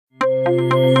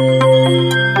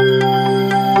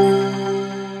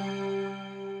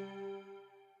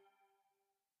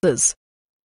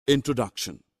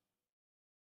Introduction.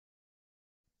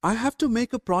 I have to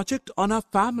make a project on our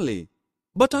family,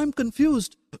 but I'm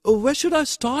confused. Where should I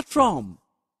start from?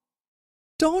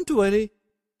 Don't worry,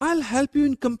 I'll help you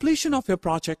in completion of your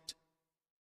project.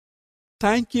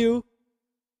 Thank you.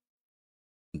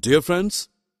 Dear friends,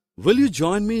 will you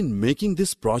join me in making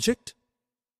this project?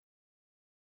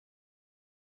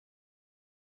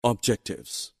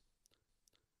 Objectives.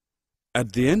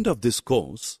 At the end of this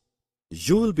course,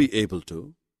 you will be able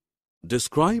to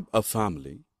describe a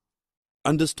family,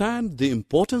 understand the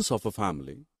importance of a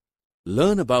family,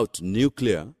 learn about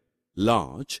nuclear,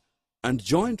 large, and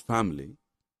joint family,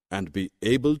 and be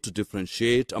able to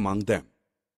differentiate among them.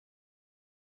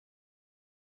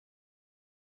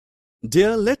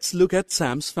 Dear, let's look at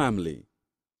Sam's family.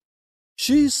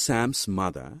 She is Sam's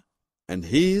mother and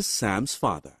he is Sam's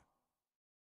father.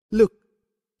 Look,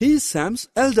 he is Sam's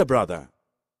elder brother.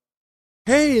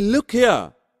 Hey, look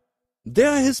here. They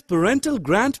are his parental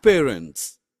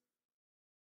grandparents.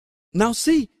 Now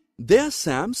see, they are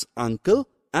Sam's uncle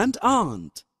and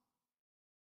aunt.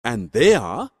 And they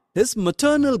are his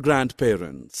maternal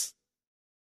grandparents.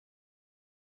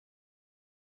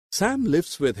 Sam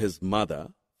lives with his mother,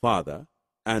 father,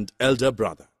 and elder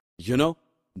brother. You know,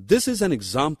 this is an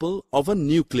example of a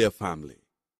nuclear family.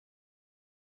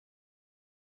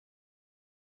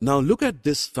 Now look at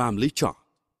this family chart.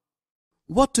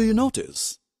 What do you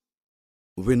notice?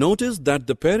 We notice that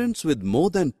the parents with more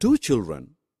than 2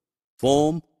 children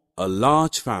form a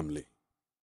large family.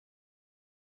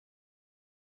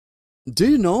 Do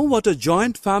you know what a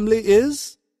joint family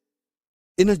is?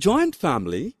 In a joint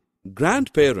family,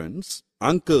 grandparents,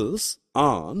 uncles,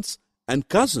 aunts, and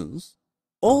cousins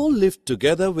all live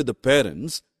together with the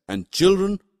parents and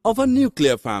children of a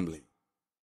nuclear family.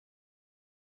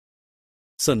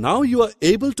 So now you are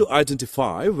able to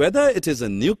identify whether it is a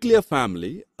nuclear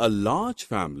family, a large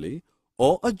family,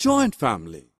 or a joint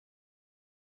family.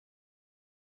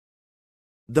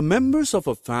 The members of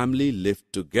a family live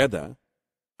together,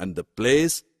 and the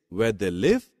place where they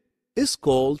live is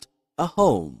called a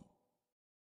home.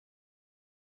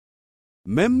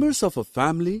 Members of a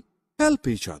family help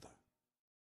each other.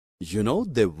 You know,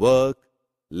 they work,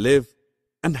 live,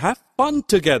 and have fun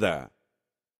together.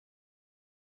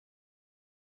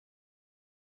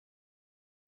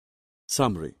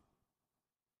 Summary.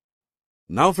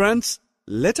 Now friends,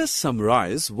 let us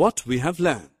summarize what we have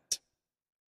learned.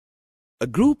 A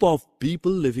group of people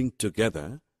living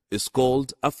together is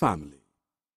called a family.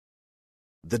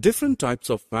 The different types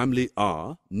of family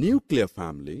are nuclear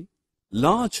family,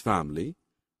 large family,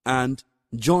 and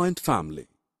joint family.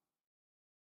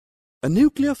 A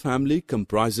nuclear family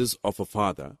comprises of a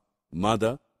father,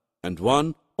 mother, and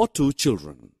 1 or 2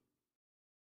 children.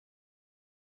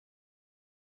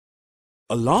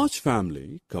 A large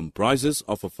family comprises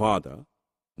of a father,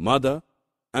 mother,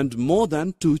 and more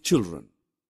than 2 children.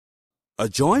 A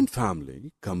joint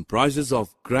family comprises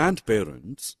of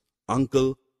grandparents,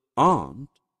 uncle, aunt,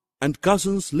 and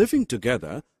cousins living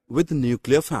together with the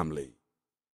nuclear family.